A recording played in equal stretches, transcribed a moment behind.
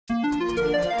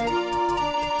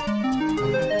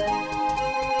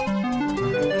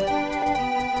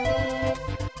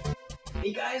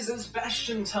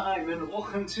Bastian time, and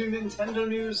welcome to Nintendo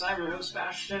News. I'm your host,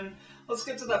 Bastian. Let's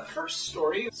get to that first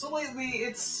story. So lately,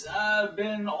 it's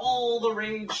been all the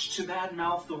rage to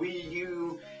badmouth the Wii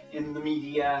U in the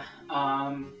media.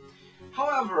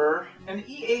 However, an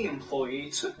EA employee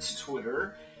took to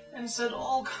Twitter and said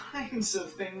all kinds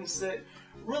of things that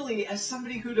really, as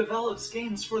somebody who develops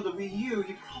games for the Wii U,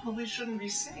 he probably shouldn't be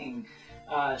saying.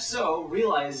 So,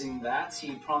 realizing that,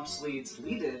 he promptly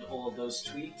deleted all of those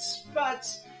tweets, but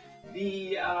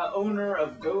the owner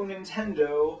of Go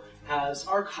Nintendo has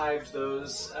archived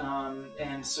those,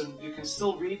 and so you can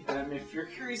still read them if you're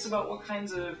curious about what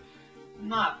kinds of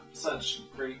not such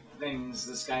great things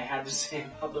this guy had to say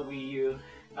about the Wii U.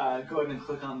 Go ahead and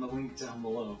click on the link down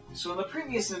below. So in the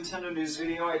previous Nintendo News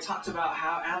video, I talked about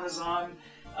how Amazon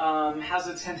has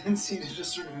a tendency to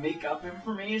just sort of make up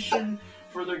information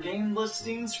for their game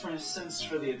listings. For instance,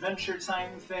 for the Adventure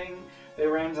Time thing, they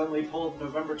randomly pulled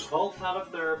November 12th out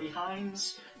of their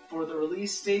behinds for the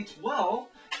release date. Well,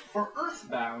 for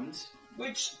Earthbound,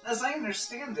 which, as I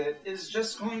understand it, is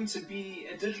just going to be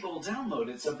a digital download.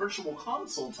 It's a virtual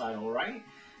console title, right?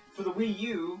 For the Wii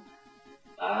U,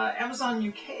 Amazon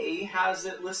UK has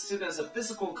it listed as a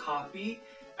physical copy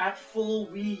at full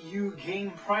Wii U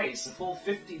game price, a full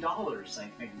 $50, I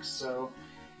think. So,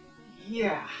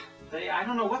 yeah, I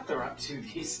don't know what they're up to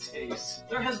these days.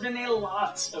 There has been a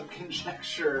lot of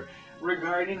conjecture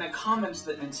regarding a comment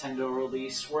that Nintendo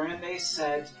released wherein they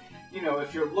said, you know,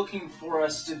 if you're looking for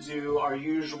us to do our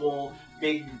usual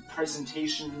big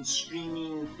presentation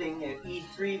streaming thing at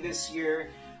E3 this year,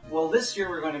 well, this year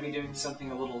we're going to be doing something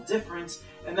a little different.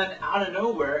 And then out of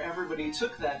nowhere, everybody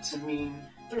took that to mean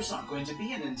there's not going to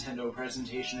be a Nintendo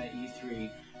presentation at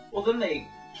E3. Well, then they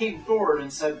came forward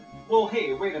and said, well,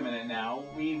 hey, wait a minute now.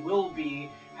 We will be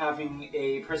having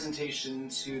a presentation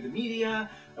to the media,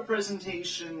 a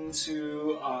presentation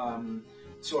to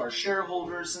our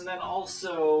shareholders, and then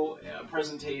also a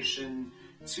presentation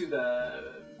to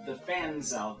the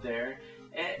fans out there.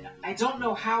 And I don't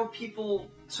know how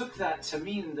people took that to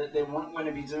mean that they weren't going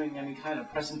to be doing any kind of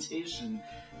presentation.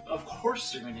 Of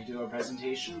course they're going to do a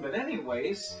presentation, but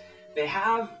anyways, they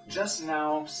have just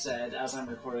now said, as I'm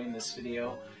recording this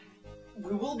video,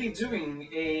 we will be doing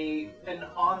an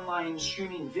online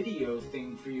streaming video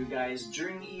thing for you guys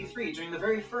during E3, during the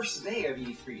very first day of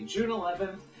E3, June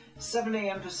 11th, 7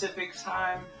 a.m. Pacific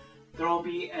time. There will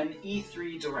be an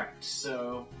E3 Direct,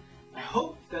 so I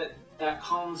hope that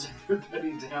calms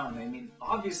everybody down. I mean,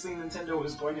 obviously Nintendo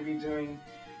was going to be doing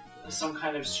some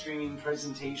kind of streaming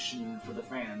presentation for the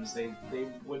fans. They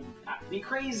would be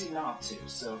crazy not to,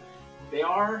 so they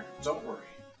are, don't worry.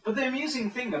 But the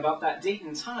amusing thing about that date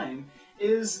and time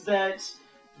is that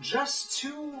just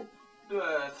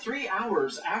 3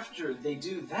 hours after they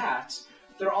do that,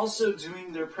 they're also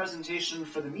doing their presentation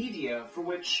for the media, for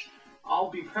which I'll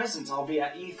be present. I'll be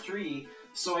at E3,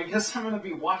 so I guess I'm going to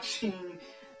be watching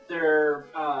their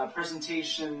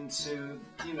presentation to,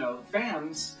 you know,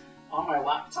 fans on my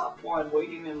laptop while I'm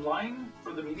waiting in line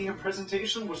for the media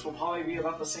presentation, which will probably be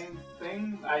about the same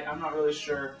thing. I'm not really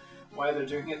sure why they're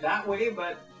doing it that way,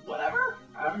 but whatever.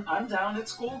 I'm down,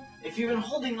 it's cool. If you've been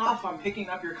holding off on picking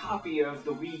up your copy of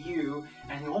the Wii U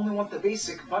and you only want the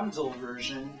basic bundle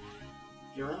version,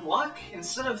 you're in luck.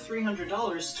 Instead of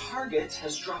 $300, Target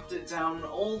has dropped it down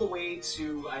all the way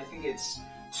to, I think it's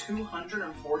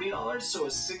 $240, so a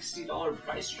 $60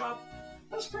 price drop.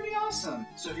 That's pretty awesome.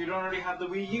 So if you don't already have the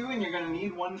Wii U and you're going to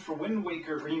need one for Wind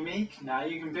Waker Remake, now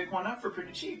you can pick one up for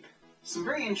pretty cheap. Some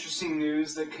very interesting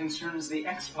news that concerns the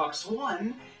Xbox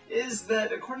One is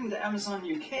that, according to Amazon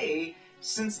UK,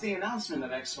 since the announcement of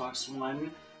Xbox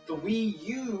One, the Wii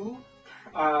U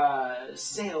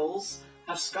sales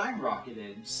have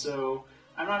skyrocketed. So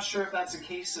I'm not sure if that's a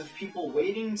case of people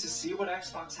waiting to see what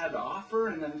Xbox had to offer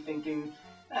and then thinking,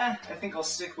 I think I'll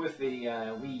stick with the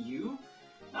Wii U.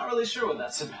 Not really sure what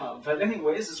that's about, but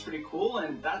anyways, it's pretty cool,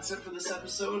 and that's it for this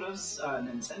episode of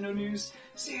Nintendo News.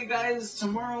 See you guys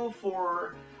tomorrow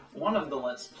for one of the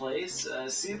Let's Plays.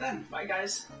 See you then. Bye,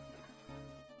 guys.